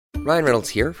Ryan Reynolds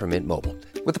here from Mint Mobile.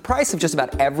 With the price of just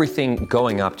about everything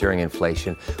going up during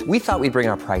inflation, we thought we'd bring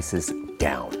our prices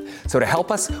down. So to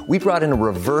help us, we brought in a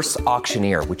reverse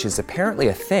auctioneer, which is apparently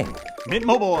a thing. Mint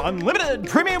Mobile Unlimited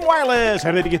Premium Wireless.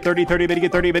 How to get 30, 30, bit to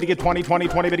get 30, bit to get 20, 20,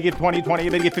 20, bit to get 20, 20,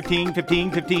 bit to get 15,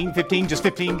 15, 15, 15, just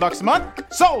 $15 a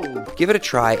month? Sold! Give it a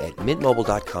try at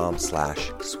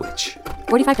mintmobile.com/switch.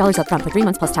 $45 up front for 3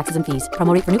 months plus taxes and fees.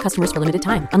 Promo rate for new customers for limited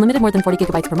time. Unlimited more than 40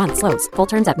 gigabytes per month. Slows full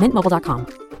terms at mintmobile.com.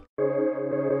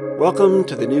 Welcome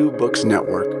to the New Books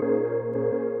Network.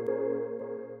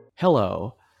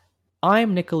 Hello,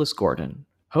 I'm Nicholas Gordon,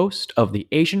 host of the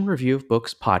Asian Review of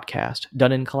Books podcast,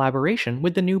 done in collaboration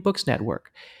with the New Books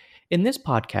Network. In this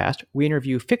podcast, we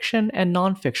interview fiction and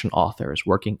nonfiction authors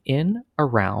working in,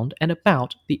 around, and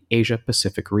about the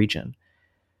Asia-Pacific region.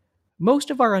 Most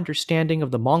of our understanding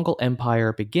of the Mongol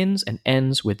Empire begins and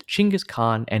ends with Genghis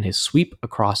Khan and his sweep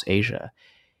across Asia.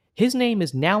 His name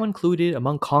is now included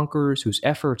among conquerors whose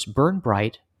efforts burn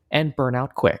bright and burn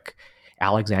out quick.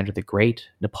 Alexander the Great,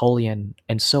 Napoleon,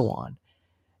 and so on.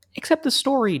 Except the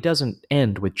story doesn't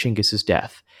end with Chinggis's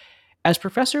death. As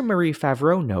Professor Marie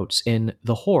Favereau notes in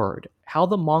The Horde, How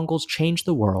the Mongols Changed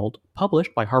the World,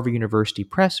 published by Harvard University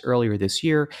Press earlier this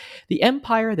year, the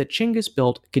empire that Chinggis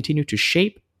built continued to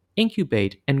shape,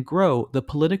 incubate, and grow the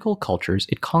political cultures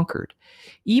it conquered.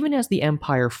 Even as the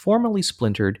empire formally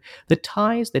splintered, the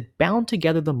ties that bound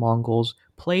together the Mongols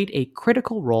played a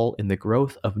critical role in the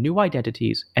growth of new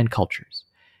identities and cultures.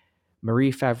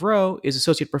 Marie Favereau is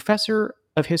Associate Professor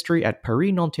of History at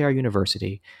Paris-Nanterre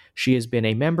University. She has been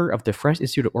a member of the French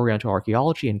Institute of Oriental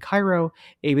Archaeology in Cairo,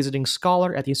 a visiting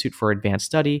scholar at the Institute for Advanced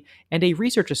Study, and a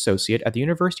research associate at the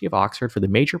University of Oxford for the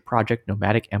major project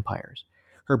Nomadic Empires.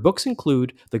 Her books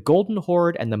include The Golden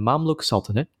Horde and the Mamluk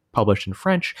Sultanate, published in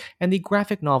French, and the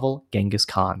graphic novel Genghis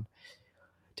Khan.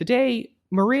 Today,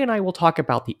 Marie and I will talk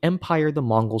about the empire the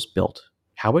Mongols built,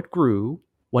 how it grew,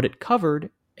 what it covered,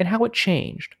 and how it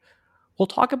changed. We'll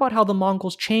talk about how the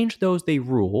Mongols changed those they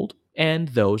ruled and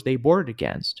those they bordered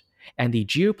against, and the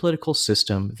geopolitical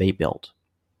system they built.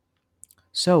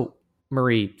 So,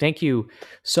 Marie, thank you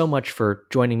so much for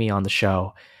joining me on the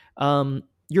show.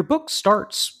 Your book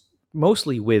starts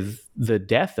mostly with the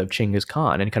death of Genghis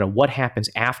Khan and kind of what happens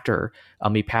after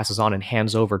he passes on and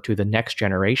hands over to the next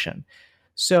generation.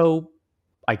 So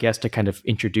I guess to kind of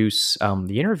introduce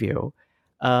the interview,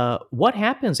 what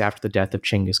happens after the death of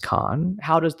Genghis Khan?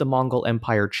 How does the Mongol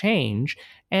Empire change?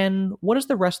 And what does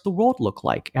the rest of the world look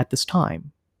like at this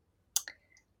time?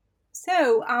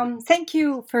 So thank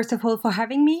you, first of all, for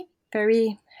having me.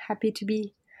 Very happy to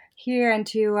be here and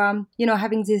to,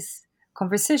 having this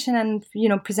conversation and,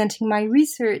 presenting my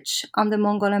research on the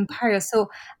Mongol Empire. So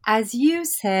as you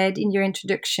said in your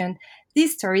introduction,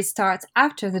 this story starts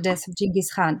after the death of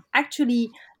Genghis Khan. Actually,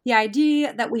 the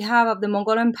idea that we have of the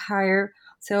Mongol Empire,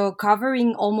 so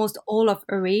covering almost all of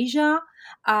Eurasia,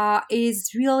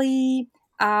 is really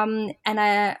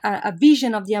a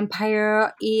vision of the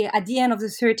empire at the end of the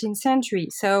 13th century.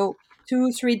 So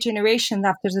 2-3 generations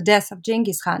after the death of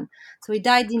Genghis Khan. So he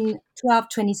died in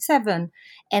 1227.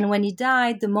 And when he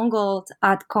died, the Mongols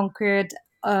had conquered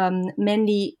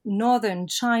mainly northern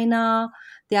China.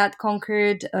 They had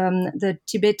conquered the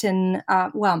Tibetan,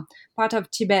 part of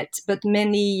Tibet, but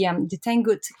mainly the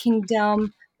Tangut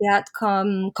Kingdom. They had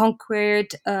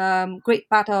conquered great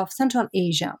part of Central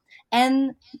Asia.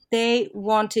 And they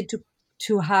wanted to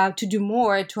do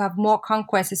more, to have more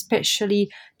conquests,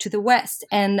 especially to the west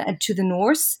and to the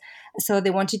north. So they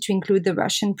wanted to include the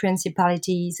Russian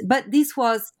principalities. But this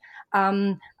was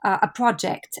a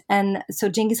project. And so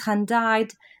Genghis Khan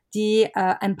died. The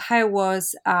empire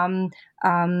was,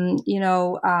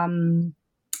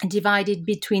 divided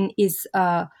between his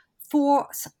four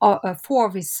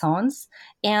of his sons.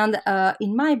 And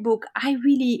in my book, I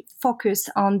really focus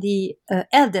on the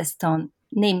eldest son,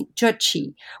 named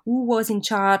Jochi, who was in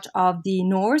charge of the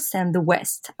north and the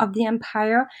west of the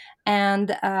empire,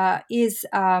 and his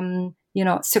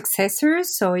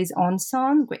successors, so his own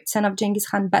son, great son of Genghis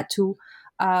Khan, Batu,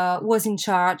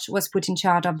 was put in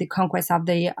charge of the conquest of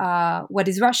the what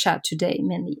is Russia today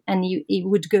mainly, and he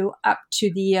would go up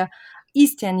to the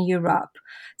Eastern Europe.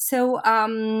 So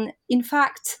in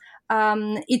fact,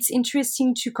 it's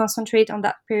interesting to concentrate on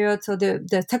that period, so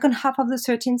the second half of the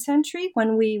 13th century,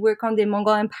 when we work on the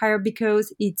Mongol Empire,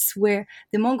 because it's where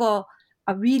the Mongol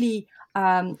really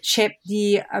shaped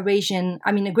the Eurasian,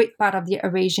 a great part of the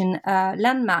Eurasian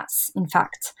landmass, in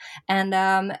fact.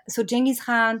 And so Genghis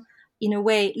Khan, in a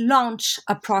way, launched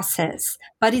a process,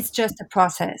 but it's just a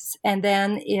process. And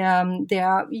then there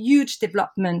are huge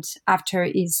development after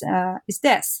his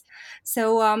death.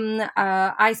 So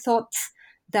I thought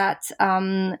that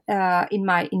in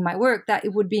my work that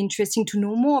it would be interesting to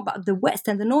know more about the west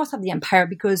and the north of the empire,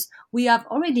 because we have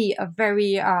already a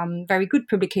very good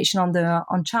publication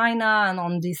on China and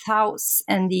on the south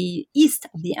and the east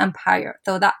of the empire.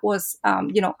 So that was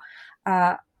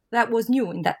that was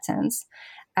new in that sense.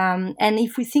 And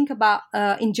if we think about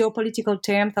in geopolitical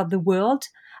terms of the world,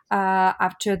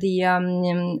 after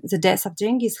the death of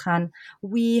Genghis Khan,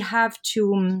 we have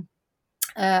to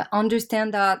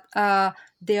understand that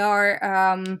there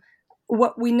are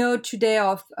what we know today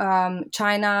of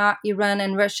China, Iran,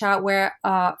 and Russia were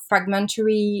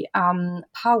fragmentary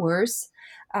powers.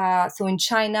 So in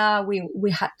China,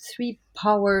 we had three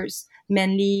powers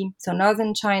mainly. So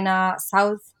northern China,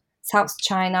 South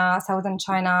China, southern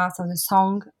China, so the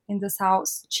Song in the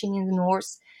south, Qin in the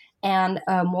north, and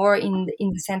more in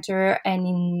the center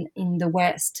and in the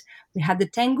west. We had the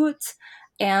Tangut,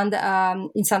 and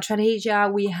in Central Asia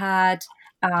we had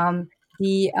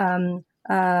the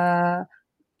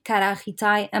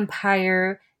Karachitai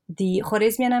Empire, the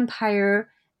Khwarezmian Empire,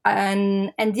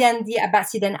 and then the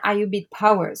Abbasid and Ayyubid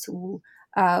powers, who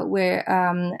were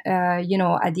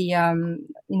at the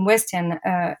in Western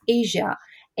Asia,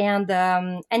 and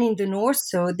in the north,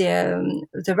 so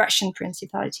the Russian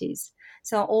principalities.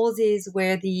 So all these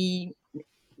were the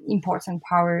important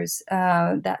powers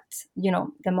that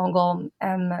the Mongol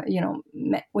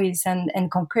met with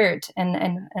and conquered and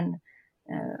in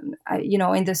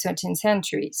the 13th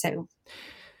century.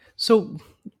 So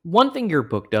one thing your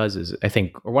book does is, I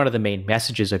think, or one of the main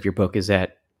messages of your book is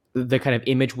that the kind of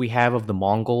image we have of the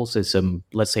Mongols as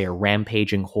let's say, a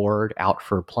rampaging horde out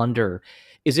for plunder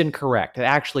is incorrect.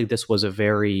 Actually, this was a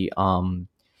very,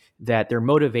 that their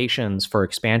motivations for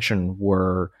expansion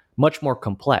were much more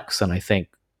complex than I think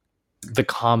the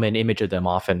common image of them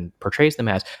often portrays them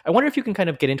as. I wonder if you can kind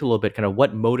of get into a little bit kind of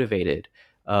what motivated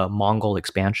Mongol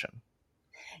expansion.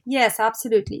 Yes,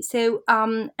 absolutely. So,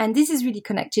 and this is really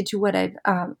connected to what I've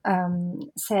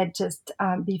said just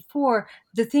before.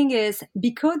 The thing is,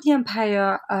 because the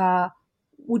empire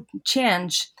would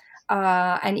change,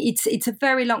 and it's a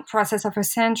very long process of a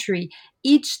century.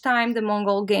 Each time the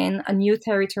Mongol gain a new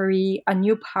territory, a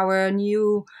new power,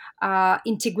 new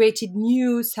integrated,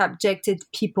 new subjected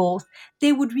people,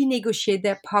 they would renegotiate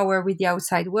their power with the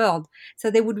outside world. So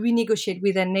they would renegotiate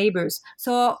with their neighbors.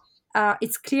 So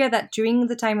it's clear that during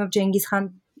the time of Genghis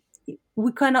Khan,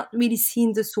 we cannot really see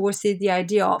in the sources the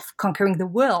idea of conquering the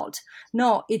world.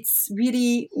 No, it's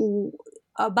really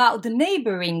about the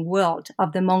neighboring world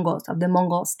of the Mongols, of the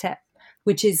Mongol steppe,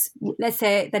 which is, let's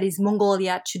say, that is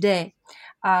Mongolia today.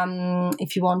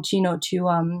 If you want, to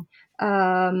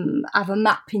have a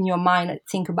map in your mind and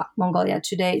think about Mongolia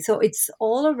today. So it's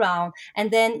all around,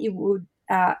 and then it would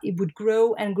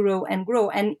grow and grow and grow.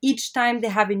 And each time they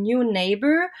have a new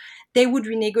neighbor, they would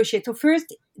renegotiate. So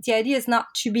first, the idea is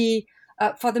not to be,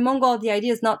 for the Mongol, the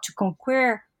idea is not to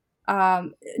conquer. They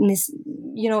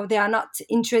are not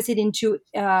interested into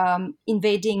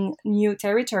invading new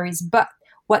territories, but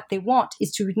what they want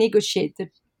is to renegotiate the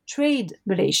trade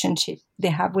relationship they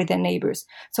have with their neighbors.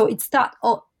 So it starts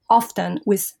often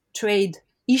with trade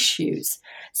issues.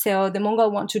 So the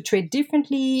Mongol want to trade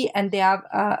differently, and they have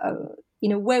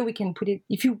in a way we can put it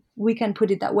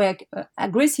that way,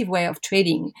 aggressive way of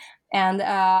trading, and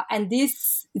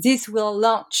this will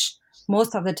launch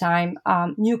most of the time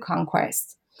new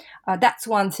conquests. That's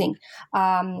one thing.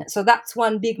 So that's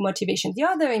one big motivation. The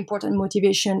other important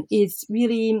motivation is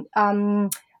really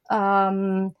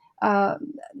a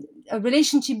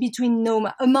relationship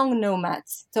among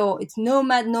nomads. So it's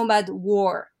nomad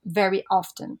war very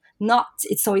often.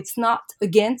 It's not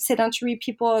against sedentary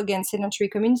people, against sedentary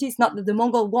communities. Not that the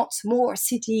Mongol wants more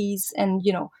cities and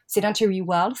sedentary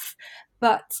wealth,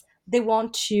 but they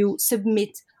want to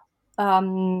submit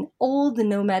all the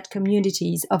nomad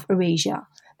communities of Eurasia.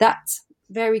 That's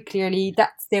very clearly,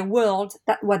 that's their world,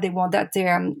 that's what they want, that's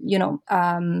their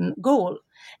goal.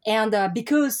 And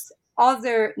because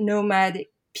other nomad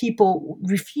people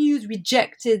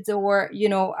rejected, or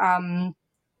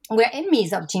were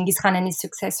enemies of Genghis Khan and his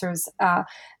successors,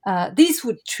 this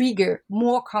would trigger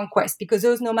more conquest, because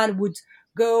those nomads would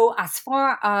go as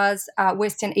far as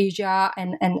Western Asia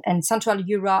and Central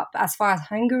Europe, as far as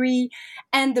Hungary,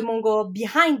 and the Mongol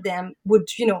behind them would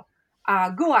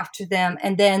go after them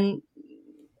and then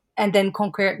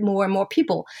conquer more and more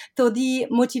people. So the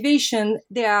motivation,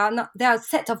 there are a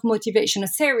set of motivation, a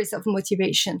series of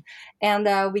motivation, and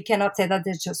we cannot say that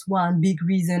there's just one big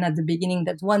reason at the beginning,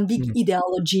 that one big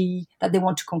ideology that they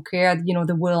want to conquer,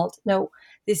 the world. No,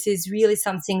 this is really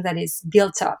something that is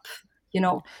built up,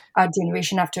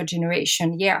 generation after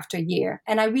generation, year after year,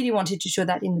 and I really wanted to show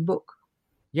that in the book.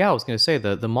 Yeah, I was going to say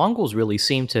the Mongols really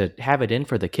seem to have it in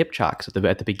for the Kipchaks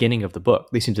at the beginning of the book.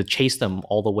 They seem to chase them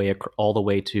all the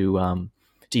way to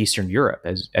Eastern Europe,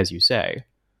 as you say.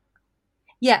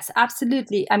 Yes,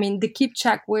 absolutely. I mean, the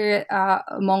Kipchak were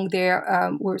among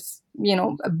their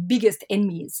biggest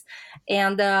enemies,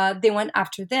 and they went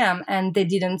after them, and they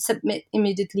didn't submit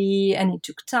immediately, and it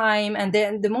took time. And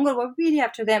then the Mongols were really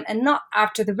after them, and not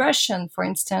after the Russian, for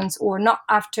instance, or not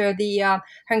after the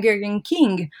Hungarian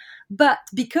king, but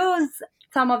because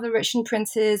some of the Russian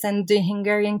princes and the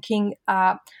Hungarian king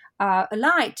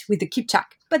allied with the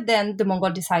Kipchak, but then the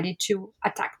Mongol decided to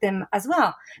attack them as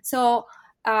well. So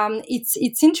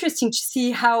it's interesting to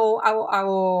see how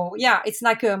yeah, it's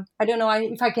like a, I don't know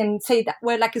if I can say that,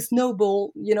 well, like a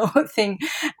snowball, thing,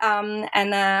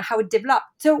 and how it developed.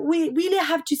 So we really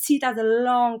have to see it as a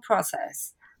long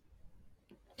process.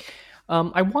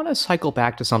 I want to cycle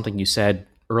back to something you said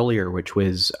earlier, which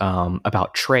was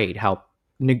about trade, how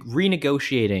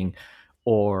renegotiating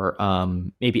or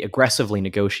maybe aggressively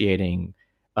negotiating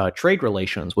trade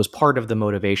relations was part of the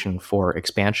motivation for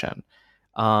expansion.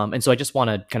 And so I just want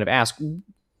to kind of ask,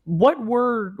 what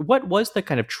was the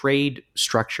kind of trade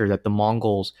structure that the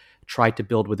Mongols tried to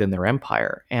build within their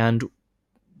empire? And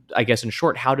I guess in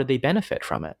short, how did they benefit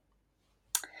from it?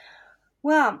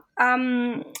 Well,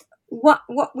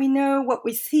 what we know, what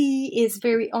we see is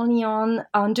very early on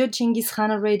under Genghis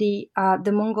Khan already.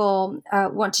 The Mongol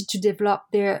wanted to develop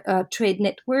their trade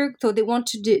network, so they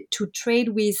wanted to trade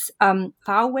with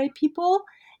faraway people,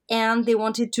 and they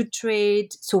wanted to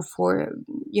trade for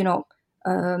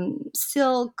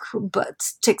silk,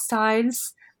 but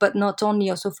textiles, but not only,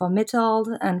 also for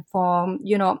metal and for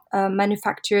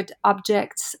manufactured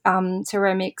objects,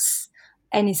 ceramics,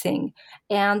 anything.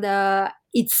 And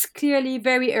it's clearly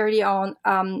very early on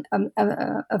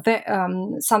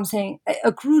something,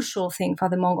 a crucial thing for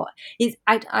the Mongol.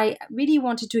 I really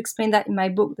wanted to explain that in my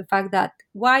book, the fact that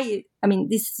why, I mean,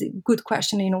 this is a good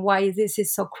question, why this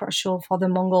is so crucial for the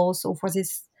Mongols or for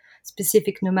this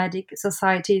specific nomadic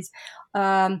societies.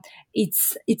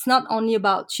 It's not only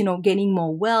about gaining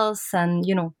more wealth and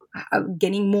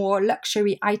getting more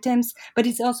luxury items, but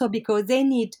it's also because they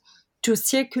need to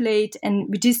circulate and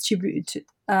redistribute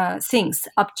things,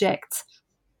 objects,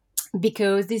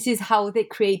 because this is how they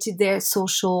created their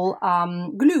social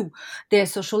glue, their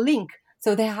social link.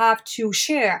 So they have to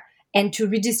share and to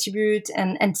redistribute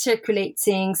and circulate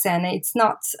things, and it's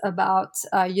not about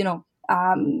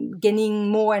getting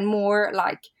more and more,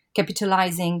 like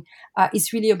capitalizing.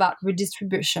 It's really about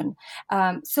redistribution.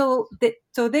 So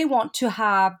they want to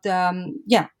have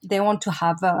they want to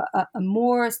have a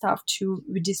more stuff to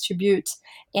redistribute,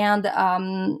 and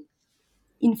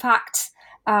in fact,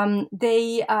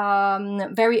 they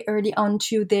very early on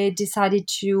too, they decided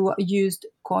to use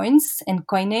coins and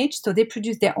coinage. So they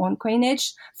produced their own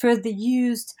coinage. First, they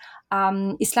used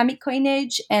Islamic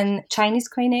coinage and Chinese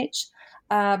coinage,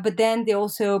 but then they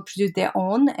also produced their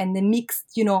own, and they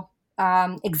mixed,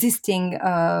 existing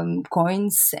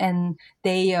coins, and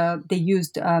they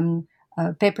used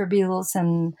paper bills,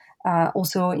 and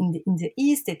also in the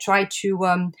East they tried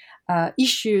to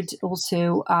issued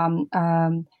also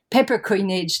paper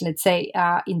coinage, let's say,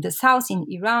 in the South, in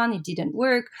Iran. It didn't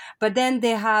work, but then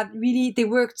they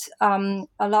worked a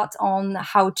lot on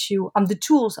the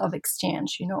tools of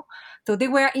exchange, so they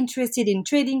were interested in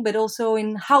trading, but also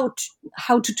in how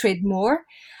to trade more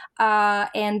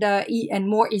and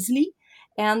more easily.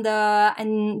 And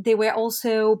they were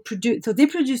also produced. So they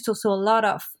produced also a lot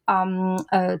of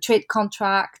trade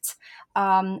contracts.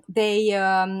 They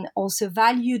also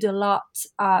valued a lot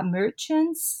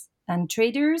merchants and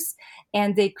traders,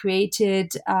 and they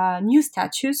created new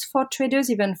statues for traders,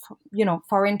 even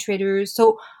foreign traders.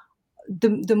 So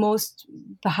the most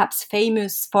perhaps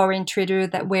famous foreign trader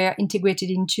that were integrated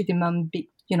into the big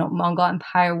Mongol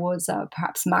Empire was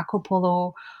perhaps Marco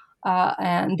Polo.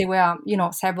 And there were,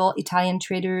 several Italian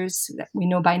traders that we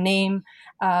know by name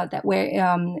that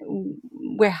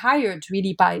were hired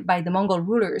really by the Mongol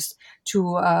rulers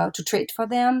to trade for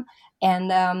them.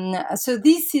 And so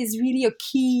this is really a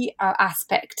key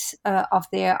aspect of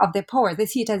their power. They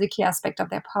see it as a key aspect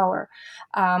of their power,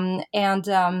 and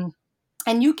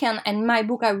you can. In my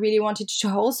book, I really wanted to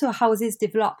show also how this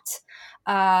developed.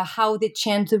 How they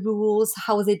changed the rules,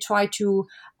 how they try to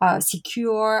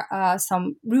secure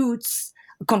some routes,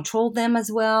 control them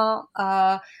as well.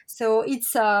 So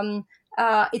it's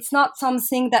not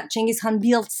something that Genghis Khan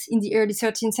built in the early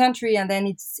 13th century and then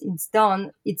it's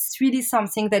done. It's really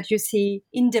something that you see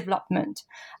in development.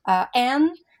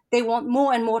 And they want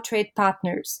more and more trade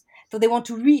partners. So they want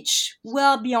to reach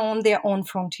well beyond their own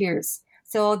frontiers.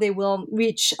 So they will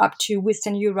reach up to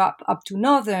Western Europe, up to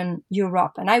Northern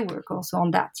Europe. And I work also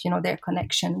on that, their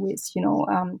connection with,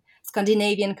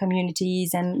 Scandinavian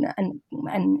communities and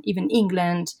even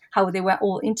England, how they were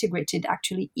all integrated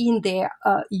actually in their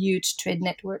huge trade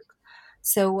network.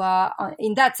 So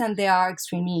in that sense, they are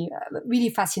extremely, really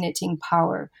fascinating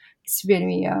power. It's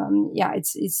very,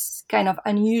 it's kind of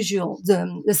unusual,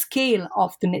 the scale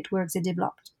of the networks they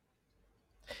developed.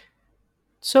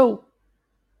 So,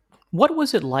 what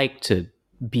was it like to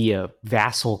be a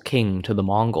vassal king to the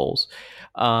Mongols?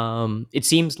 It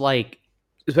seems like,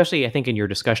 especially I think in your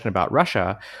discussion about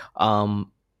Russia,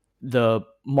 the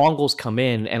Mongols come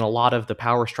in and a lot of the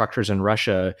power structures in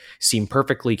Russia seem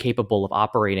perfectly capable of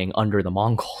operating under the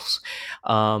Mongols.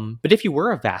 But if you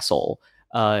were a vassal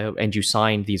and you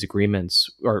signed these agreements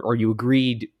or you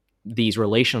agreed these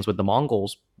relations with the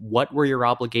Mongols, what were your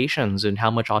obligations and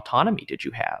how much autonomy did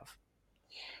you have?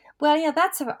 Well, yeah,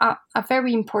 that's a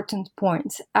very important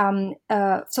point.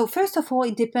 So first of all,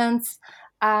 it depends.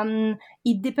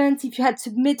 It depends if you had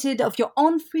submitted of your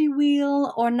own free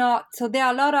will or not. So there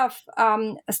are a lot of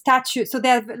statutes. So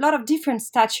there are a lot of different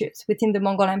statutes within the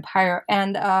Mongol Empire,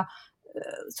 and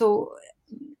so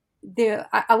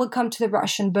I will come to the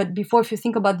Russian, but before, if you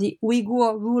think about the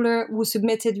Uyghur ruler who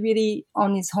submitted really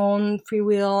on his own free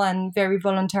will and very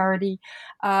voluntarily,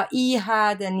 he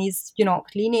had, and his,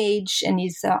 lineage and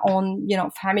his own,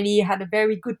 family had a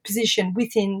very good position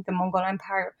within the Mongol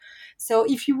Empire. So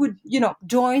if you would,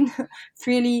 join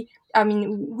freely,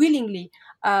 willingly,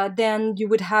 then you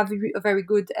would have a very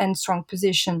good and strong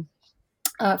position.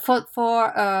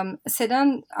 For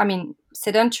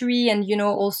sedentary and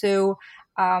also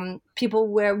people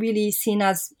were really seen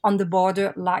as on the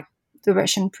border, like the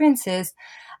Russian princes.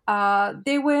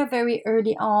 They were very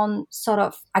early on sort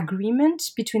of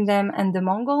agreement between them and the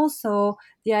Mongols. So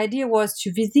the idea was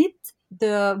to visit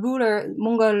the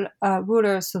Mongol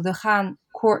rulers, so the Khan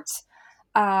courts,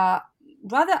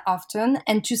 rather often,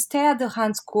 and to stay at the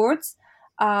Khan's courts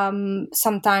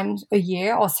sometimes a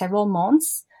year or several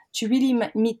months, to really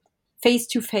meet face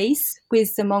to face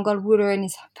with the Mongol ruler and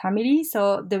his family.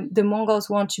 So the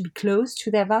Mongols want to be close to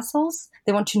their vassals.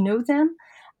 They want to know them.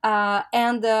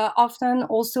 And often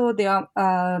also they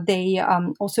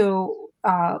also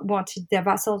wanted their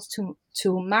vassals to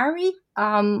marry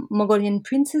Mongolian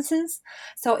princesses.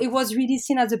 So it was really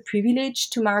seen as a privilege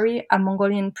to marry a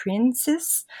Mongolian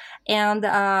princess. And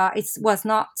it was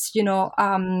not,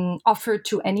 offered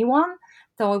to anyone.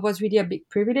 So it was really a big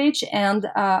privilege. And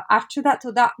after that,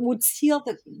 so that would seal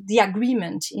the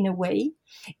agreement in a way.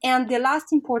 And the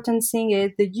last important thing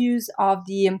is the use of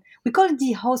we call it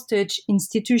the hostage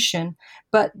institution.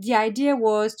 But the idea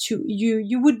was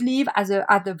you would leave as a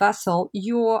vassal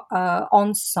your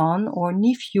own son or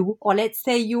nephew, or let's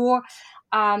say your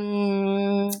how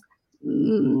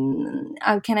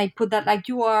can I put that? Like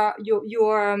your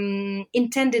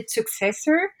intended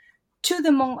successor to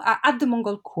at the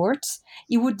Mongol court.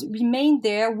 He would remain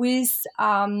there with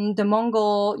the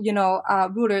Mongol,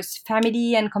 rulers'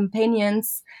 family and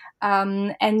companions,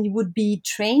 and he would be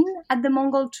trained at the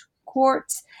Mongol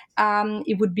court.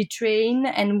 He would be trained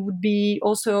and he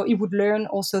would learn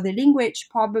also the language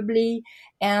probably,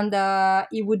 and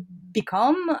he would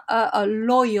become a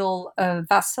loyal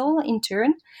vassal in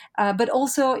turn. But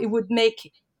also it would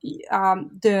make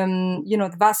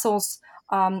the vassals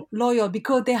loyal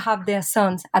because they have their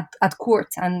sons at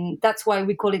court, and that's why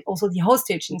we call it also the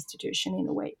hostage institution in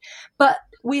a way. But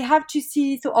we have to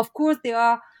see. So of course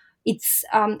it's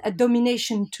a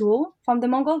domination tool from the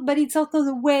Mongols, but it's also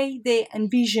the way they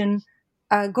envision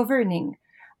governing.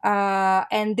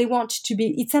 And they want to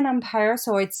be. It's an empire,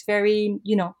 so it's very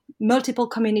multiple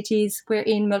communities. We're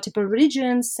in multiple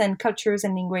religions and cultures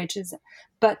and languages,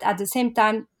 but at the same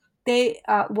time, they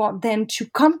want them to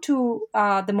come to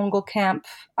the Mongol camp,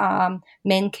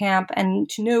 main camp, and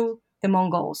to know the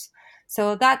Mongols.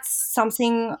 So that's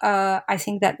something I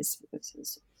think that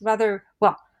is rather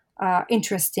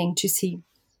interesting to see,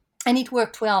 and it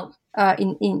worked well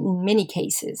in many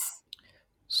cases.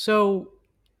 So,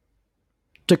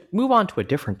 to move on to a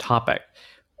different topic,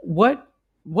 what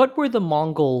were the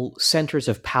Mongol centers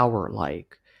of power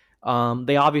like?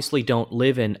 They obviously don't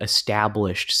live in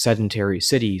established sedentary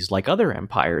cities like other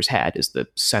empires had as the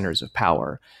centers of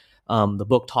power. The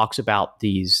book talks about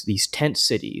these tent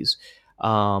cities.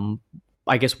 I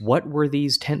guess, what were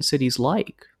these tent cities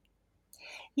like?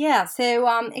 Yeah,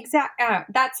 so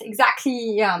that's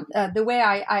exactly the way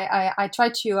I try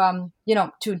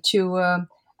to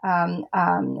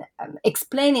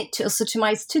explain it to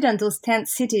my students, those tent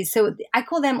cities. So I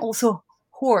call them also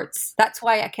hordes. That's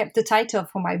why I kept the title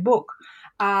for my book.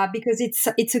 because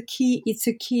it's a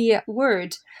key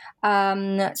word.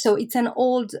 So it's an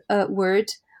old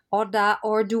word. Orda,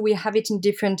 or do we have it in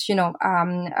different,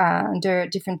 under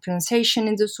different pronunciation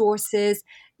in the sources?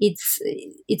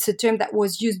 It's a term that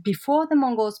was used before the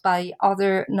Mongols by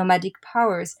other nomadic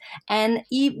powers, and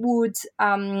it would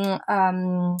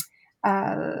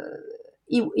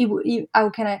how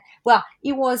can I? Well,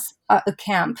 it was a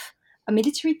camp, a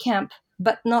military camp,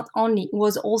 but not only. It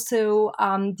was also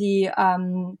the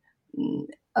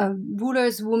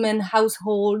rulers' women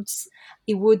households.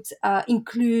 It would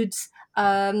include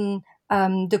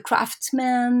the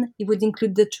craftsmen. It would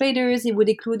include the traders. It would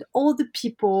include all the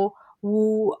people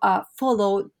who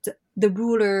followed the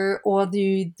ruler or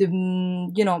the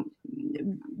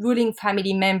ruling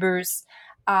family members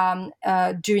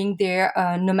during their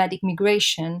nomadic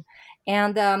migration.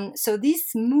 And so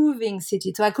this moving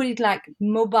city, so I call it like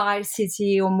mobile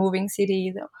city or moving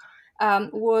city,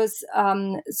 was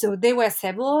so there were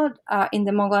several in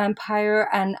the Mongol Empire,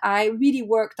 and I really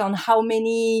worked on how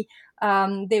many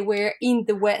they were in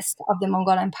the west of the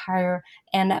Mongol Empire,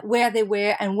 and where they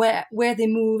were, and where they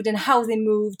moved, and how they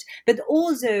moved. But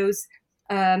all those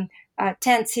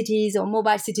tent cities or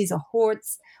mobile cities or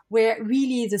hordes were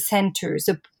really the centers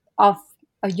of of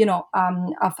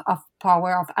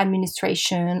power, of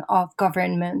administration, of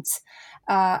government.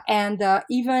 And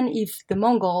even if the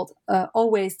Mongols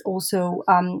always also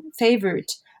favored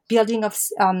building of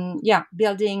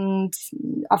buildings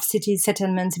of cities,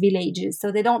 settlements, villages,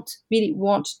 so they don't really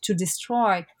want to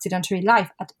destroy sedentary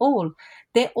life at all.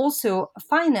 They also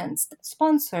financed,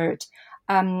 sponsored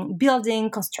building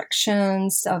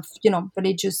constructions of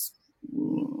religious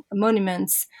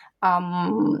monuments,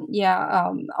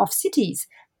 of cities,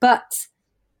 but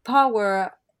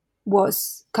power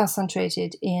was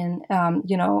concentrated in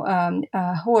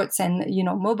hordes and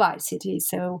mobile cities,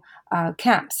 so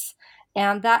camps,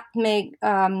 and that made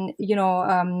their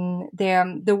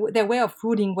way of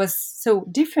ruling was so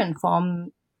different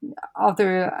from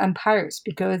other empires,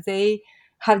 because they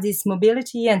have this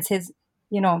mobility and says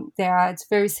it's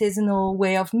very seasonal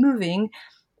way of moving,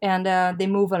 and they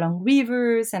move along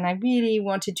rivers. And I really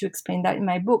wanted to explain that in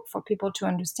my book for people to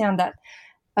understand that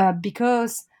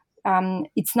because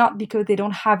it's not because they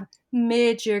don't have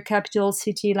major capital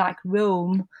city like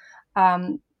Rome,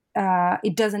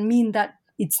 it doesn't mean that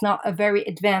it's not a very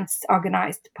advanced,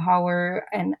 organized power,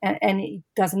 and it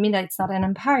doesn't mean that it's not an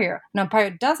empire. An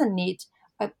empire doesn't need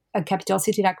a capital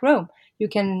city like Rome. You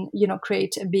can,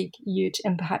 create a big, huge,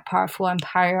 powerful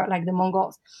empire like the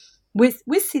Mongols with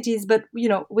cities, but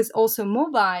with also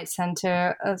mobile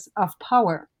centers of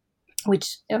power,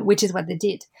 which is what they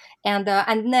did. And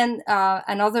then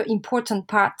another important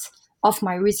part of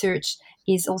my research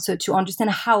is also to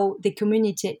understand how they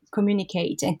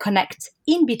communicate and connect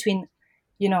in between,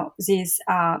 these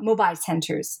mobile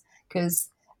centers, because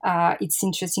it's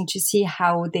interesting to see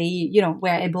how they, were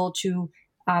able to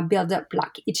build up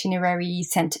like itinerary,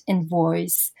 sent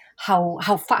envoys,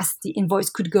 how fast the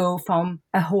envoys could go from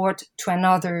a horde to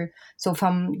another. So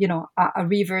from a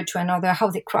river to another, how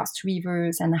they crossed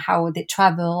rivers and how they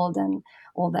traveled and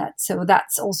all that. So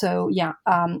that's also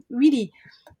really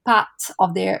part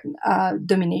of their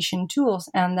domination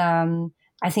tools. And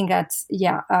I think that's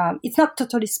it's not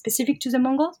totally specific to the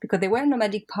Mongols, because they were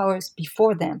nomadic powers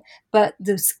before them, but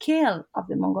the scale of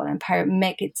the Mongol Empire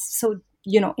make it so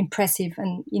impressive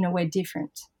and in a way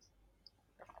different.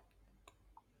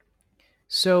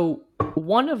 So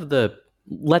one of the,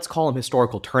 let's call them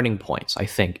historical turning points, I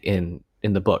think, in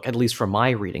the book, at least from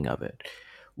my reading of it,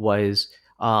 was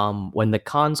when the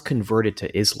Khans converted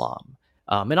to Islam.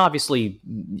 And obviously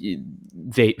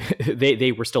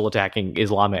they were still attacking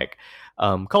Islamic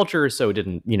culture, so it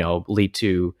didn't lead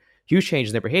to huge change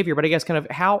in their behavior. But I guess kind of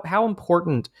how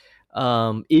important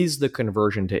is the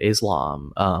conversion to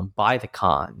Islam by the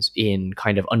Khans in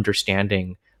kind of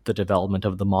understanding the development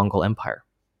of the Mongol Empire?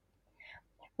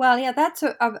 Well, yeah, that's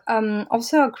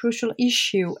also a crucial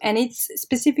issue, and it's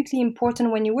specifically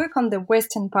important when you work on the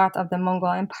western part of the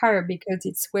Mongol Empire, because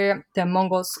it's where the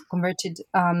Mongols converted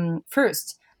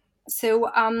first. So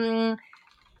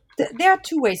there are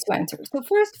two ways to enter. So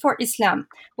first, for Islam,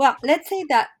 well, let's say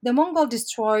that the Mongol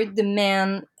destroyed the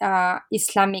main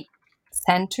Islamic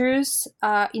centers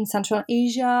in Central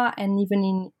Asia and even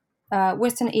in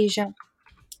Western Asia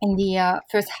in the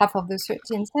first half of the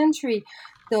 13th century.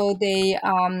 So they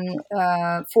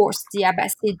forced the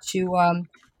Abbasid to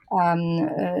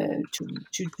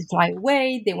fly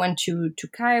away. They went to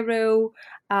Cairo.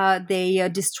 They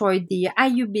destroyed the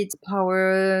Ayyubid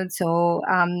power, so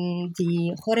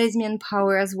the Khwarezmian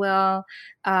power as well.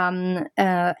 And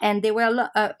they were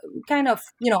kind of,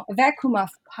 a vacuum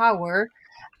of power.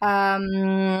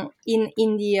 in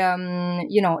the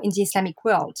in the Islamic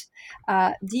world.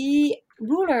 The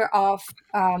ruler of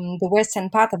the western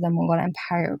part of the Mongol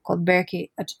Empire, called Berke,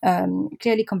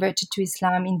 clearly converted to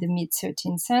Islam in the mid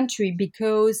 13th century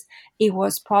because it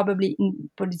was probably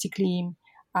politically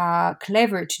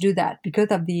clever to do that because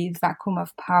of the vacuum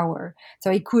of power.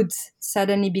 So he could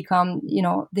suddenly become,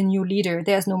 the new leader.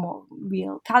 There's no more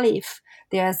real caliph.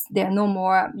 There are no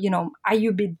more,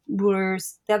 Ayyubid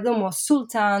rulers. There's no more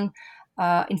sultan.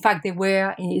 In fact, they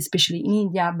were, especially in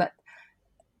India, but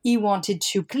he wanted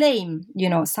to claim,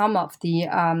 some of the,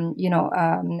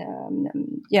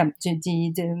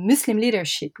 the Muslim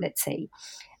leadership, let's say.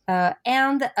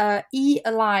 And he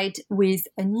allied with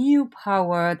a new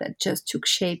power that just took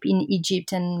shape in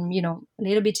Egypt and, a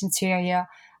little bit in Syria,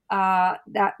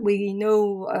 that we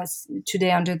know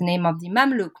today under the name of the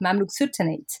Mamluk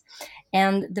Sultanate.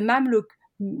 And the Mamluk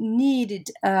needed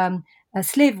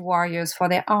slave warriors for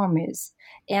their armies.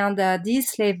 And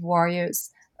these slave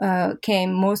warriors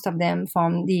came, most of them,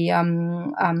 from the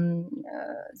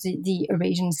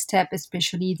Eurasian steppe,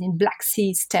 especially the Black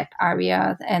Sea steppe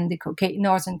area and the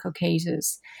northern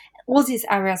Caucasus. All these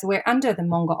areas were under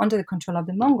the control of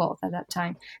the Mongols at that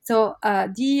time. So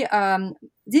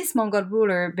this Mongol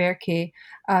ruler Berke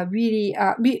really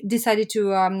decided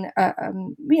to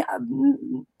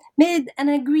made an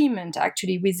agreement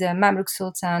actually with the Mamluk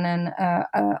Sultan and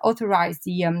authorized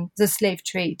the slave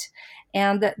trade.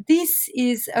 And this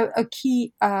is a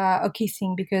key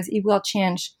thing because it will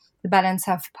change the balance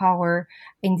of power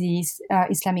in the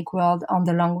Islamic world on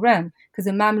the long run. Because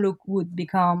the Mamluk would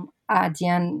become at the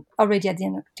end of the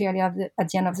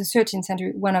 13th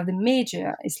century, one of the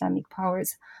major Islamic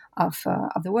powers of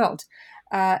the world.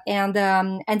 And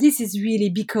this is really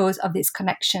because of this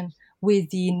connection with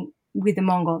the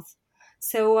Mongols.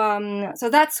 So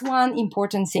that's one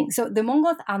important thing. So the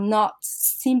Mongols are not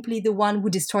simply the one who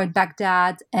destroyed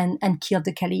Baghdad and killed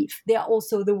the caliph. They are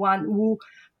also the one who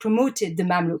promoted the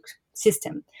Mamluk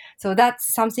system. So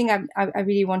that's something I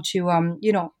really want to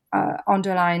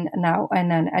underline now,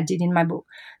 and I did in my book.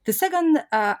 The second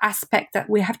aspect that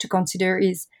we have to consider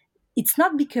is it's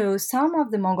not because some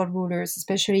of the Mongol rulers,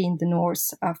 especially in the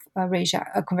north of Eurasia,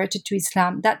 are converted to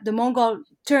Islam, that the Mongol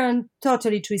turned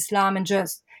totally to Islam and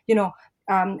just,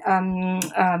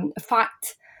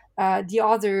 fight the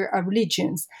other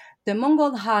religions. The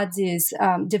Mongol had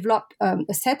developed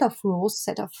a set of rules,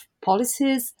 set of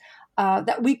policies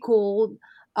that we call,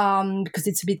 because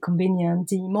it's a bit convenient,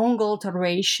 the Mongol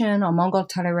toleration or Mongol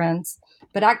tolerance.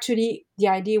 But actually, the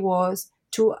idea was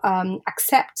to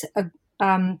accept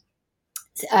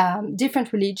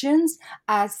different religions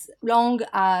as long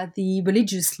as the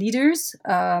religious leaders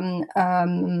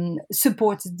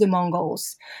supported the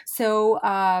Mongols. So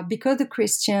because the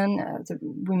Christian,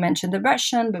 we mentioned the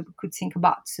Russian, but we could think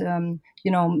about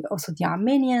also the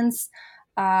Armenians,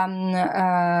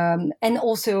 and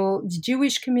also the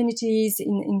Jewish communities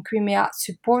in Crimea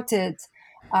supported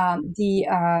the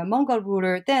Mongol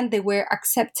ruler. Then they were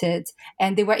accepted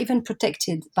and they were even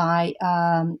protected by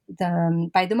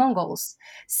the Mongols.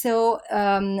 So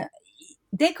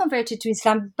they converted to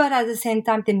Islam, but at the same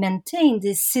time they maintained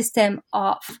this system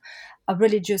of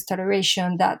religious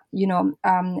toleration that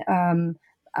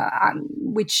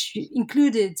which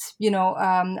included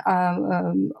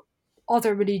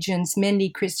other religions, mainly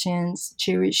Christians,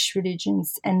 Jewish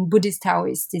religions, and Buddhist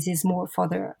Taoists. This is more for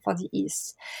the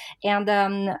East. And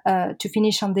to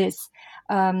finish on this,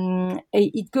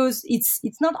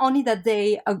 it's not only that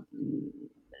they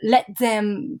let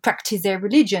them practice their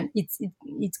religion.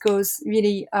 It goes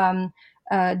really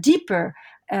deeper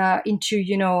into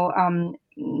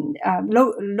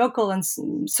local and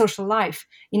social life,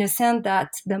 in a sense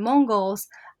that the Mongols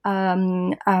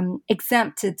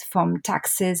exempted from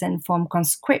taxes and from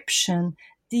conscription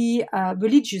the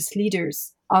religious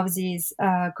leaders of these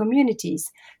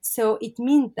communities. So it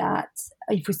means that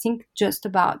if we think just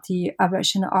about the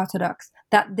Russian Orthodox,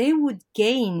 that they would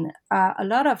gain a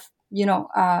lot of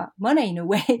money in a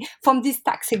way from this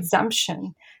tax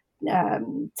exemption,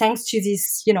 thanks to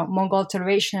this Mongol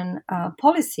toleration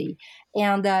policy,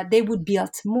 and they would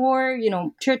build more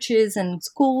churches and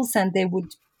schools, and they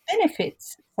would benefit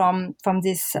from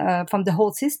this from the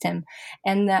whole system.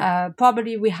 And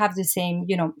probably we have the same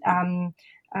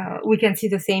we can see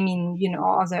the same in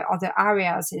other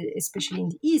areas, especially in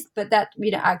the East, but that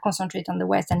I concentrate on the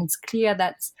West, and it's clear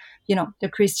that the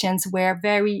Christians were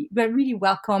really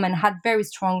welcome and had very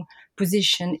strong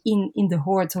position in the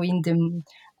Horde, or in the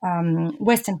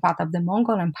western part of the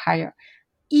Mongol Empire,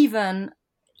 even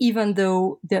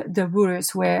though the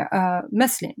rulers were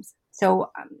Muslims.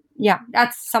 So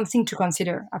that's something to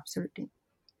consider, absolutely.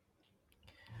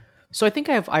 So I think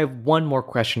I have one more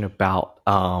question about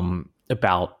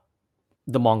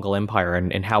the Mongol Empire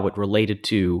and how it related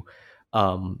to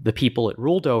the people it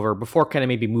ruled over before kind of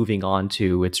maybe moving on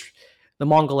to the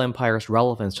Mongol Empire's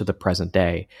relevance to the present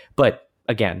day. But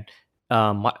again,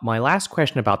 my last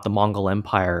question about the Mongol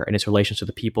Empire and its relations to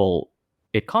the people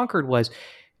it conquered was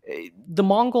the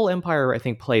Mongol Empire, I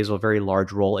think, plays a very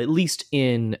large role, at least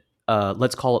in,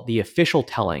 let's call it the official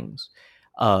tellings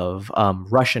of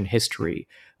Russian history.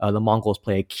 The Mongols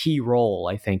play a key role,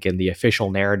 I think, in the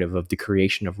official narrative of the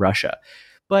creation of Russia.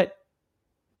 But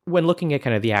when looking at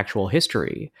kind of the actual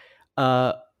history,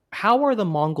 how are the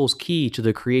Mongols key to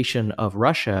the creation of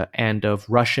Russia and of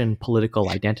Russian political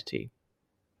identity?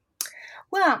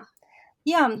 Well,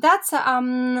 yeah, that's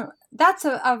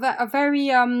a very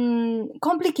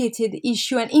complicated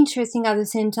issue and interesting at the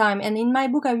same time. And in my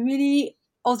book, I really,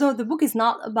 although the book is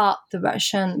not about the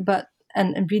Russian, but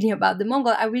and reading about the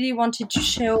Mongol, I really wanted to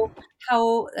show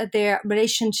how their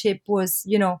relationship was,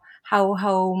 how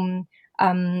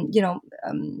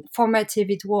formative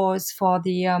it was for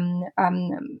the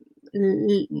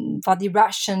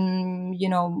Russian,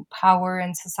 power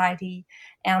and society.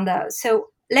 And so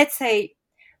let's say,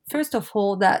 first of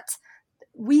all, that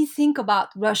we think about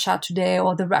Russia today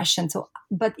or the Russians,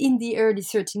 but in the early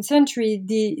 13th century,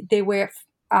 they were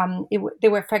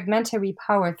fragmentary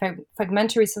power,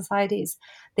 fragmentary societies.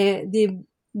 They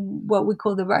what we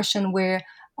call the Russian were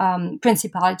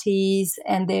principalities,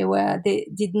 and they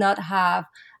did not have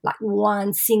like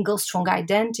one single strong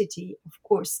identity. Of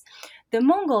course, the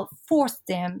Mongol forced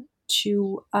them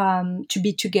to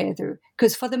be together,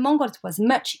 because for the Mongols it was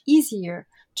much easier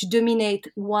to dominate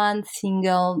one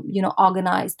single,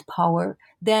 organized power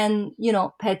than,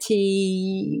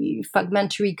 petty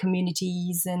fragmentary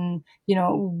communities and,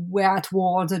 were at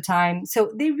war all the time.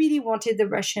 So they really wanted the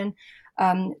Russian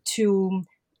to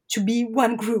be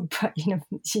one group,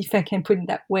 if I can put it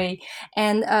that way.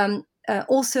 And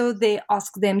also they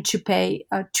asked them to pay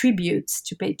tributes,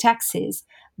 to pay taxes,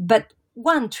 but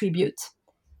one tribute.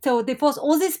 So they forced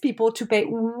all these people to pay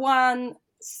one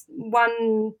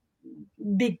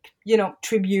big,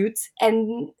 tribute,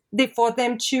 and they forced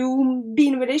them to be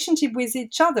in relationship with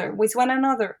each other, with one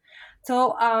another.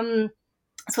 So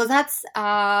that's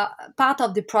part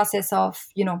of the process of,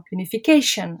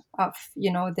 unification of,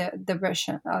 the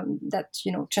Russian that,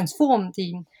 transformed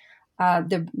the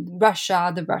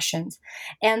Russians.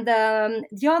 And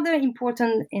the other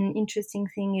important and interesting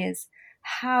thing is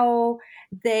how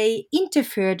they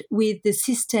interfered with the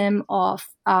system of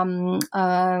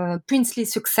princely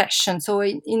succession. So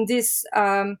in this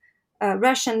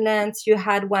Russian lands, you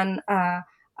had one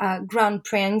grand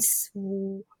prince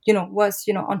who was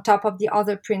on top of the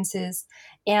other princes,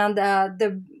 and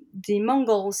the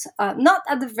Mongols, not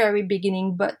at the very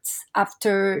beginning, but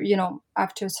after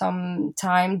some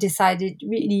time, decided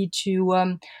really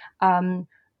to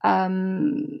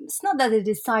it's not that they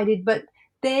decided, but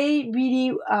they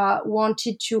really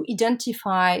wanted to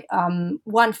identify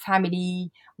one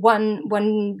family,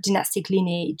 one dynastic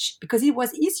lineage, because it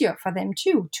was easier for them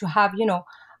too to have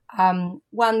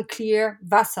one clear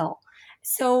vassal.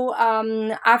 So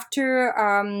after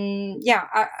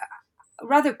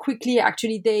rather quickly,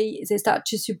 actually, they start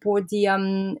to support the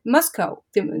Moscow,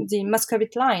 the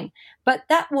Muscovite line, but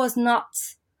that was not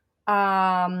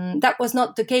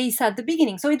the case at the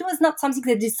beginning. So it was not something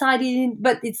they decided,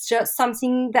 but it's just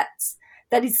something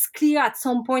that is clear at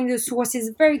some point. The source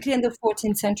is very clear in the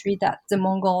 14th century that the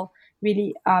Mongol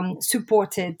really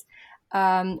supported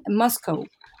Moscow.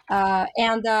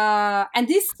 And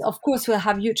this, of course, will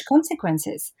have huge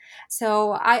consequences.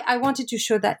 So I wanted to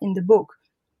show that in the book.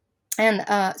 And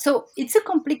so it's a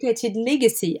complicated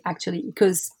legacy, actually,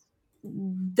 because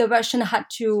the Russian had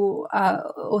to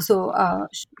also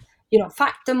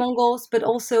fight the Mongols, but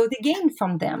also they gained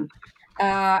from them.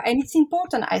 And it's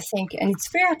important, I think, and it's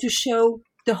fair to show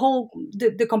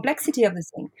the complexity of the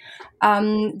thing.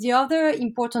 The other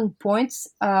important point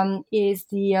is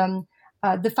the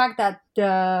fact that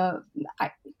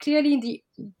clearly in the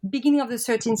beginning of the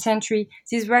 13th century,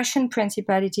 these Russian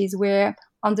principalities were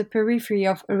on the periphery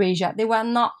of Eurasia. They were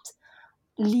not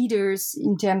leaders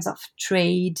in terms of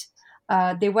trade.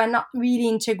 They were not really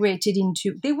integrated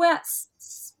into. They were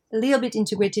a little bit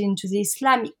integrated into the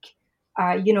Islamic,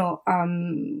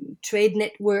 trade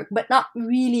network, but not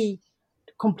really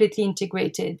completely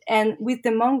integrated. And with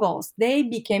the Mongols, they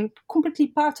became completely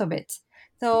part of it.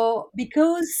 So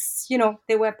because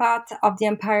they were part of the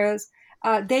empires,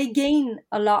 they gain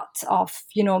a lot of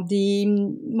the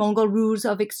Mongol rules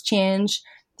of exchange,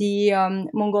 the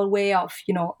Mongol way of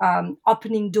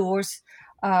opening doors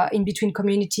in between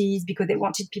communities because they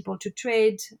wanted people to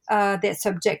trade their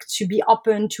subjects to be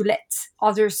open to let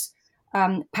others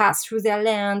pass through their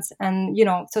lands. And,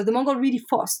 so the Mongol really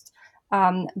forced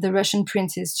the Russian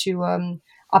princes to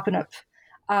open up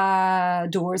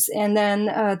doors. And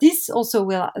then this also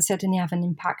will certainly have an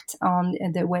impact on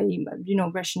the way,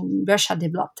 Russia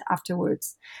developed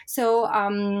afterwards. So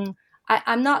I'm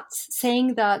not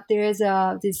saying that there's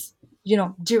this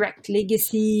direct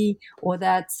legacy or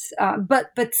that,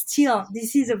 but still,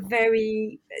 this is a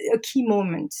key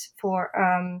moment for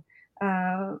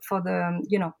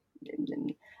the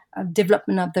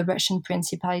development of the Russian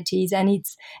principalities.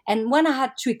 And when I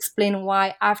had to explain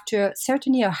why, after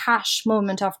certainly a harsh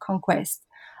moment of conquest,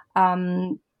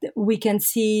 we can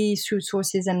see through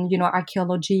sources and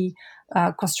archaeology,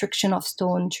 construction of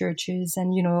stone churches,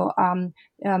 and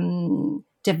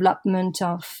development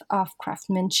of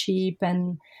craftsmanship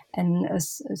and a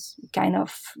kind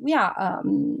of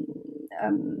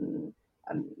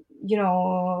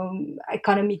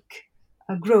economic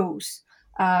growth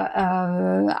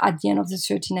at the end of the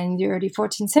 13th and the early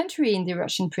 14th century in the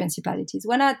Russian principalities.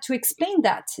 When I had to explain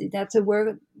that's the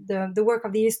work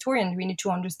of the historian. We need to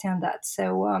understand that.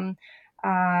 So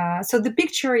the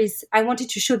picture is, I wanted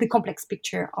to show the complex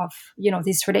picture of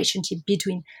this relationship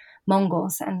between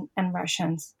Mongols and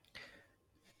Russians.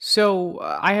 So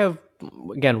I have,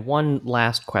 again, one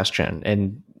last question,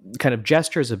 and kind of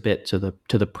gestures a bit to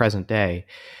the present day.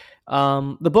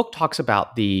 The book talks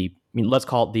about let's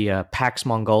call it the Pax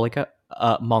Mongolica,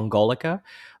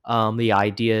 the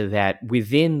idea that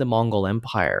within the Mongol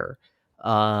Empire,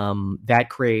 that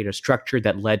created a structure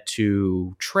that led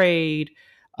to trade,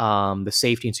 the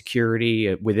safety and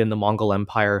security within the Mongol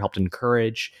Empire helped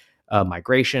encourage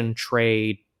migration,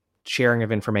 trade, sharing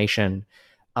of information.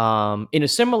 In a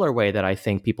similar way that I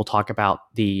think people talk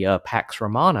about the Pax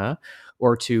Romana,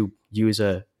 or to use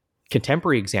a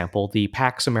contemporary example, the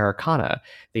Pax Americana,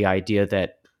 the idea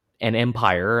that an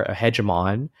empire, a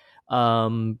hegemon,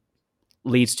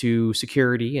 leads to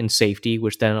security and safety,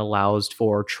 which then allows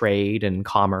for trade and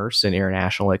commerce and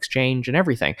international exchange and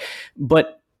everything.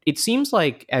 But it seems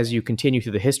like as you continue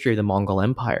through the history of the Mongol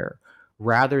Empire,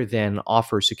 rather than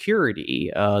offer security,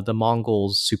 the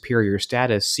Mongols' superior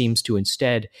status seems to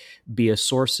instead be a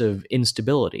source of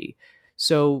instability.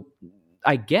 So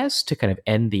I guess to kind of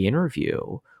end the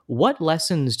interview, what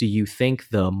lessons do you think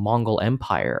the Mongol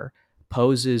Empire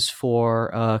poses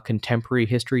for contemporary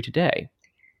history today?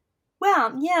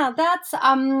 Well, yeah, that's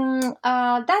a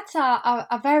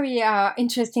very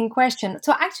interesting question.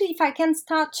 So actually, if I can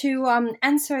start to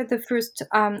answer the first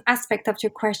aspect of your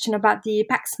question about the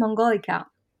Pax Mongolica.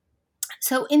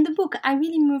 So in the book, I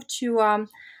really moved to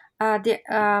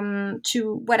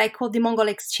what I call the Mongol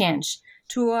exchange.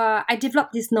 I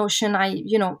developed this notion. I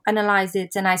analyzed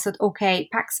it, and I thought, okay,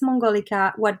 Pax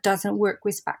Mongolica. What doesn't work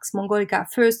with Pax Mongolica?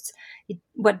 First,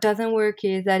 what doesn't work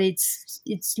is that it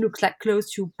looks like close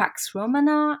to Pax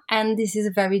Romana, and this is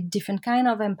a very different kind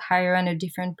of empire and a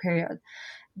different period.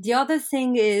 The other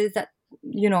thing is that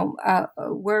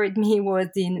worried me was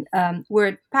the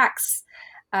word Pax.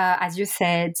 As you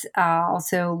said,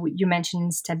 also you mentioned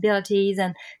instabilities,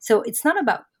 and so it's not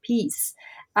about peace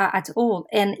at all.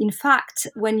 And in fact,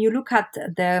 when you look at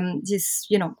this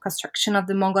construction of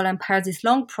the Mongol Empire, this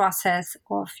long process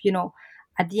of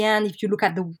at the end, if you look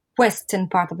at the western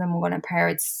part of the Mongol Empire,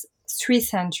 it's 3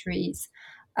 centuries.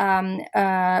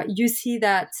 You see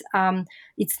that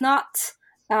it's not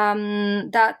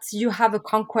that you have a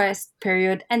conquest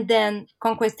period and then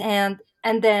conquest end,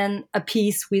 and then a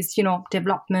peace with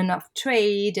development of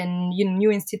trade and new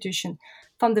institutions.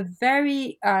 From the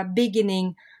very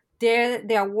beginning, there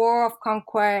are war of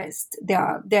conquest,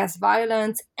 there's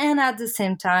violence, and at the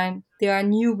same time there are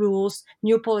new rules,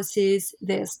 new policies,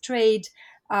 there's trade,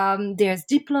 there's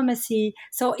diplomacy.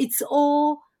 So it's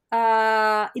all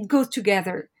it goes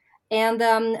together. And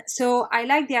so I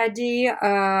like the idea,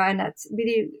 and I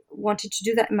really wanted to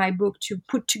do that in my book, to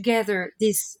put together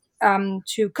this,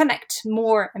 to connect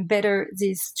more and better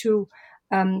these two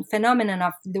phenomenon,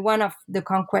 of the one of the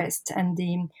conquest and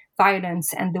the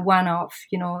violence, and the one of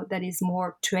that is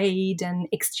more trade and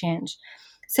exchange.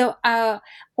 So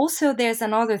also there's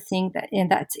another thing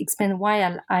that explains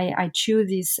why I choose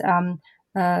this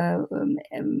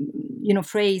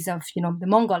phrase of the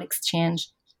Mongol exchange.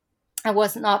 It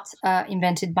was not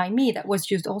invented by me. That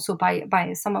was used also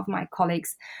by some of my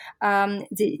colleagues.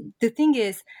 The thing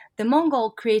is, the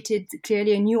Mongol created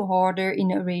clearly a new order in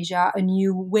Eurasia, a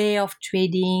new way of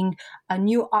trading, a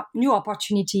new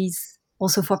opportunities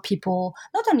also for people,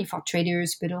 not only for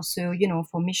traders, but also,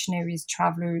 for missionaries,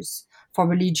 travelers, for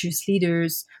religious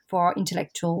leaders, for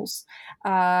intellectuals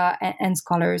and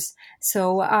scholars,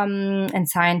 so and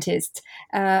scientists,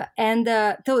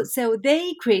 so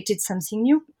they created something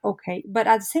new. Okay, but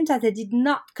at the same time, they did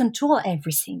not control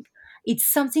everything. It's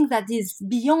something that is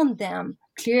beyond them.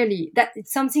 Clearly, that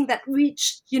it's something that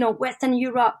reached, Western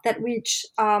Europe, that reached,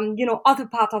 other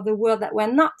parts of the world that were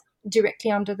not directly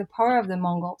under the power of the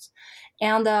Mongols.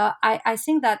 And I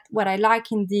think that what I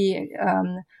like in the,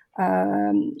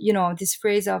 this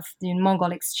phrase of the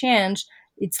Mongol exchange,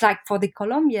 it's like for the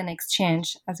Colombian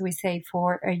exchange, as we say,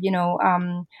 for,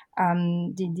 the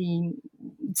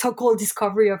so-called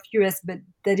discovery of US, but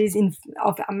that is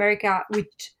of America,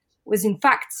 which was in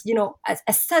fact,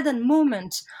 a sudden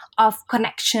moment of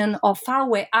connection of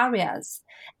faraway areas,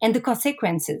 and the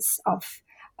consequences of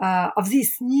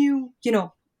these new,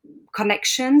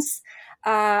 connections.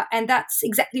 And that's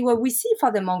exactly what we see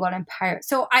for the Mongol Empire.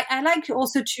 So I like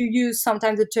also to use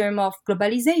sometimes the term of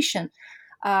globalization.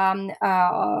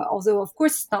 Although, of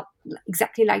course, it's not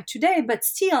exactly like today, but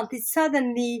still, this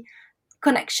suddenly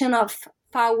connection of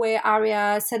faraway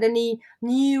areas, suddenly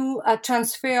new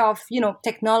transfer of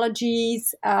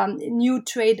technologies, new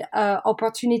trade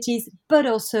opportunities, but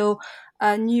also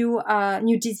new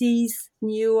disease,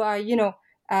 new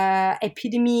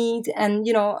epidemics, and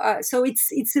so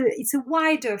it's a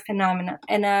wider phenomenon.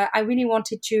 And I really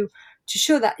wanted to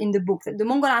show that in the book, that the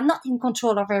Mongols are not in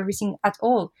control of everything at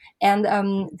all, and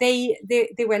they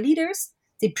were leaders.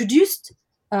 They produced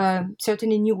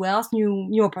certainly new wealth,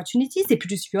 new opportunities. They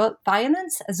produced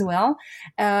violence as well,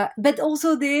 but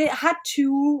also they had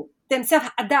to themselves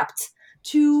adapt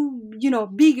to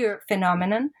bigger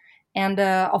phenomenon. And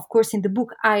of course, in the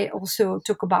book, I also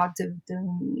talk about the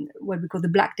what we call the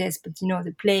Black Death, but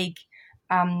the plague,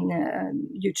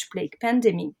 huge plague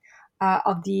pandemic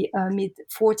of the mid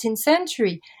 14th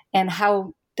century, and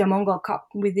how the Mongol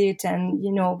coped with it, and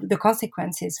the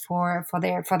consequences for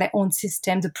their own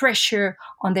system, the pressure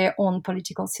on their own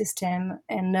political system.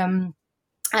 And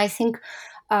I think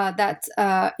that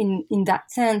in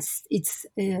that sense, it's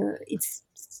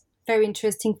very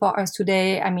interesting for us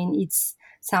today. I mean, it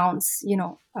sounds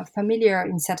familiar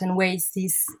in certain ways,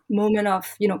 this moment of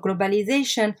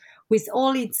globalization, with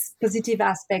all its positive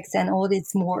aspects and all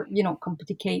its more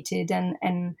complicated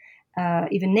and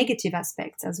even negative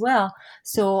aspects as well.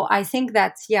 So I think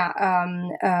that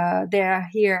there are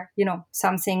here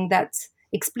something that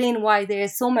explain why there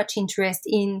is so much interest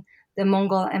in the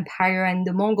Mongol Empire and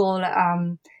the Mongol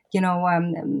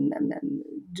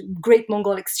Great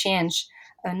Mongol Exchange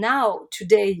now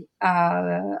today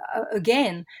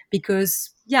again,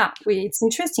 because it's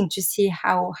interesting to see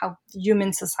how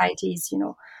human societies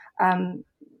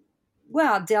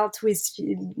dealt with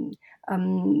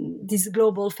this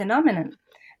global phenomenon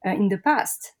in the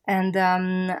past. And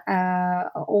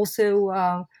also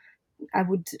I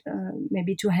would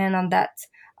maybe to hand on that,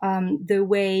 the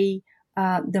way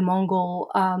the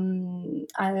Mongol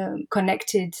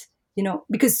connected,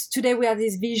 because today we have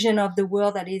this vision of the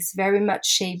world that is very much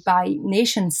shaped by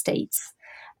nation states,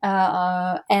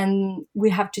 and we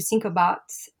have to think about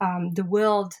the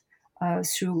world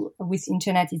through with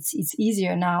internet. It's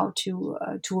easier now to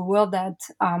a world that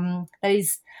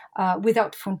is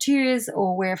without frontiers,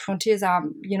 or where frontiers are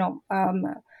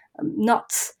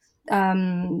not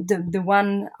the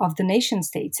one of the nation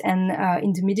states. And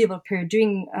in the medieval period,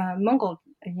 during Mongol,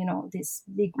 this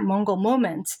big Mongol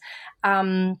moment,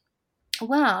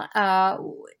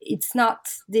 it's not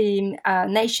the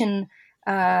nation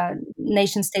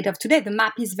state of today. The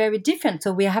map is very different,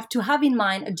 so we have to have in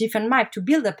mind a different map to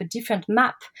build up a different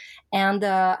map, and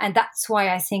that's why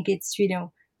I think it's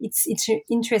it's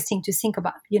interesting to think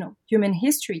about human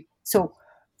history. So,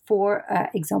 for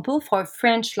example, for a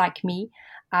French like me,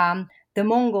 the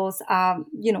Mongols are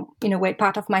in a way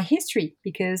part of my history,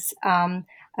 because I'm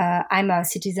a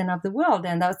citizen of the world,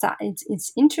 and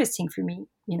it's interesting for me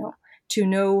to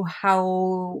know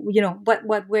how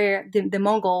what were the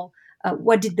Mongol.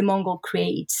 What did the Mongol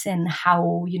create, and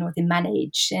how they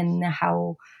manage, and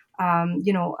how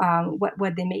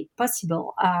what they made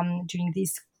possible during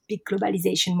this big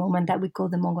globalization moment that we call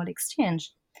the Mongol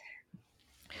Exchange.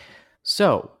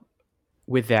 So,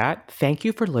 with that, thank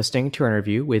you for listening to our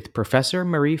interview with Professor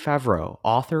Marie Favereau,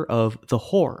 author of The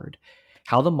Horde: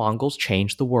 How the Mongols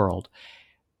Changed the World.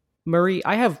 Marie,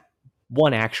 I have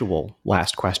one actual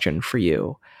last question for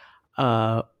you.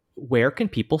 Where can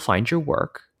people find your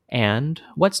work? And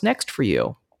what's next for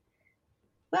you?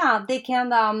 Well, they can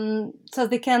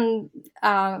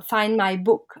find my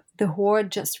book, The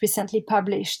Horde, just recently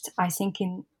published, I think,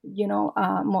 in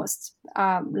most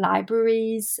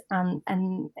libraries and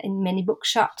in many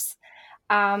bookshops.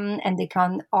 and they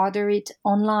can order it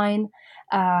online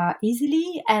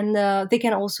easily. And they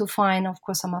can also find, of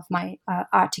course, some of my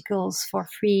articles for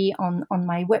free on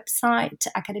my website,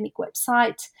 academic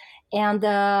website.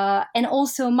 And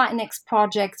also my next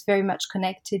project, very much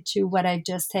connected to what I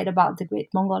just said about the Great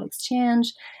Mongol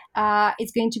Exchange.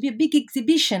 It's going to be a big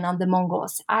exhibition on the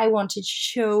Mongols. I wanted to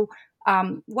show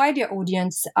wider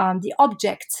audience the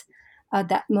objects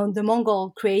that the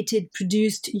Mongol created,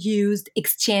 produced, used,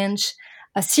 exchanged,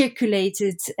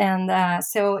 circulated, and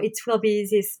so it will be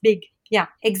this big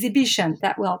exhibition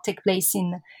that will take place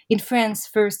in France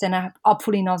first, and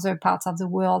hopefully in other parts of the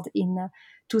world in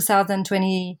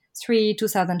 2023,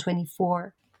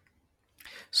 2024.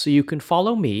 So you can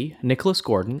follow me, Nicholas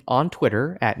Gordon, on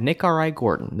Twitter at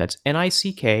NickRIGordon. That's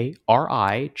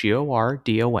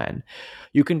NickRIGordon.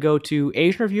 You can go to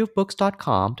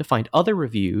AsianReviewOfBooks.com to find other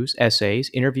reviews, essays,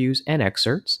 interviews, and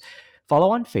excerpts.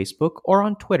 Follow on Facebook or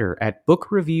on Twitter at Book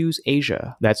Reviews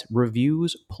Asia. That's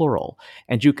reviews plural.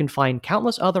 And you can find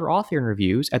countless other author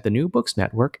interviews at the New Books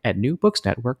Network at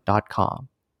newbooksnetwork.com.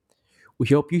 We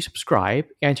hope you subscribe,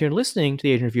 and you're listening to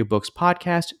the Asian Review Books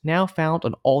podcast, now found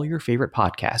on all your favorite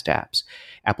podcast apps: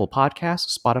 Apple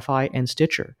Podcasts, Spotify, and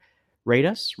Stitcher. Rate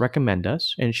us, recommend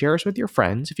us, and share us with your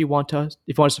friends if you want to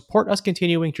support us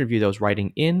continuing to review those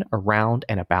writing in, around,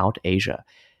 and about Asia.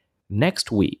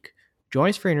 Next week, join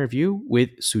us for an interview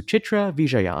with Suchitra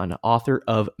Vijayan, author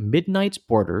of Midnight's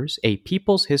Borders, A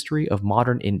People's History of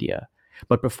Modern India.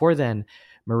 But before then,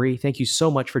 Marie, thank you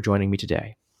so much for joining me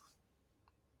today.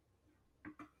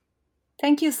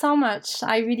 Thank you so much.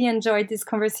 I really enjoyed this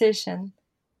conversation.